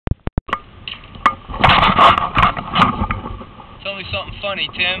Tell me something funny,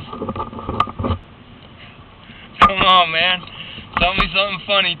 Tim. Come on, man. Tell me something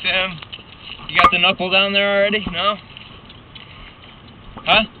funny, Tim. You got the knuckle down there already? No?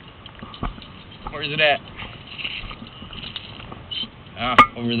 Huh? Where's it at? Ah,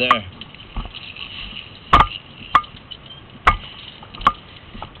 over there.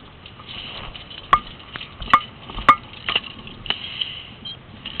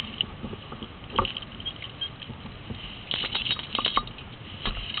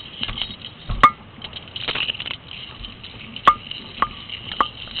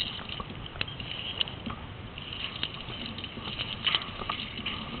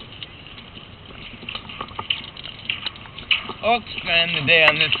 Folks, spend the day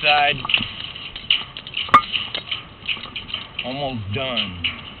on this side. Almost done.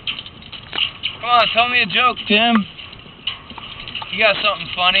 Come on, tell me a joke, Tim. You got something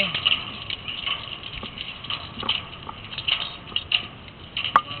funny.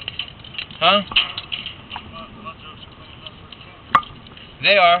 Huh?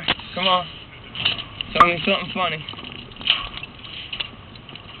 They are. Come on. Tell me something funny.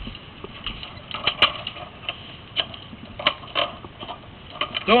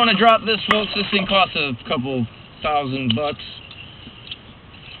 Don't want to drop this, folks. This thing costs a couple $1,000.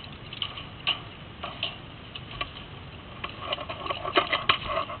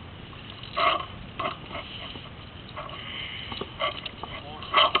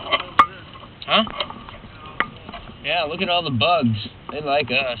 Huh? Yeah, look at all the bugs. They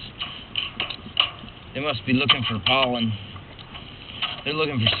like us. They must be looking for pollen. They're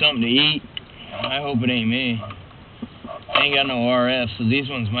looking for something to eat. I hope it ain't me. I ain't got no RF, so these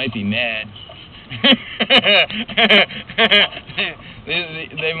ones might be mad.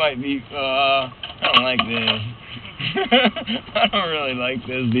 they might be, I don't like this. I don't really like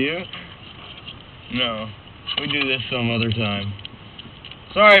this, do you? No. We do this some other time.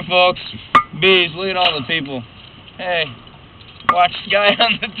 Sorry, folks. Bees, look at all the people. Hey, watch the guy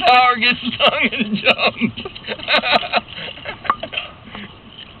on the tower get stung and jump.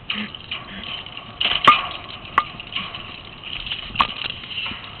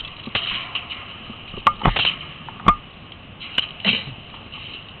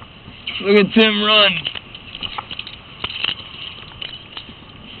 Look at Tim run.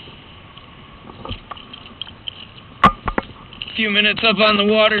 A few minutes up on the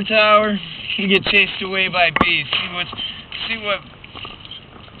water tower, you get chased away by bees. See what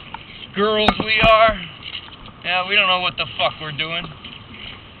girls we are? Yeah, we don't know what the fuck we're doing.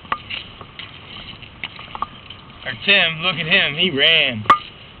 Or Tim, look at him, he ran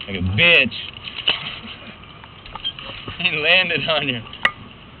like a bitch. He landed on you.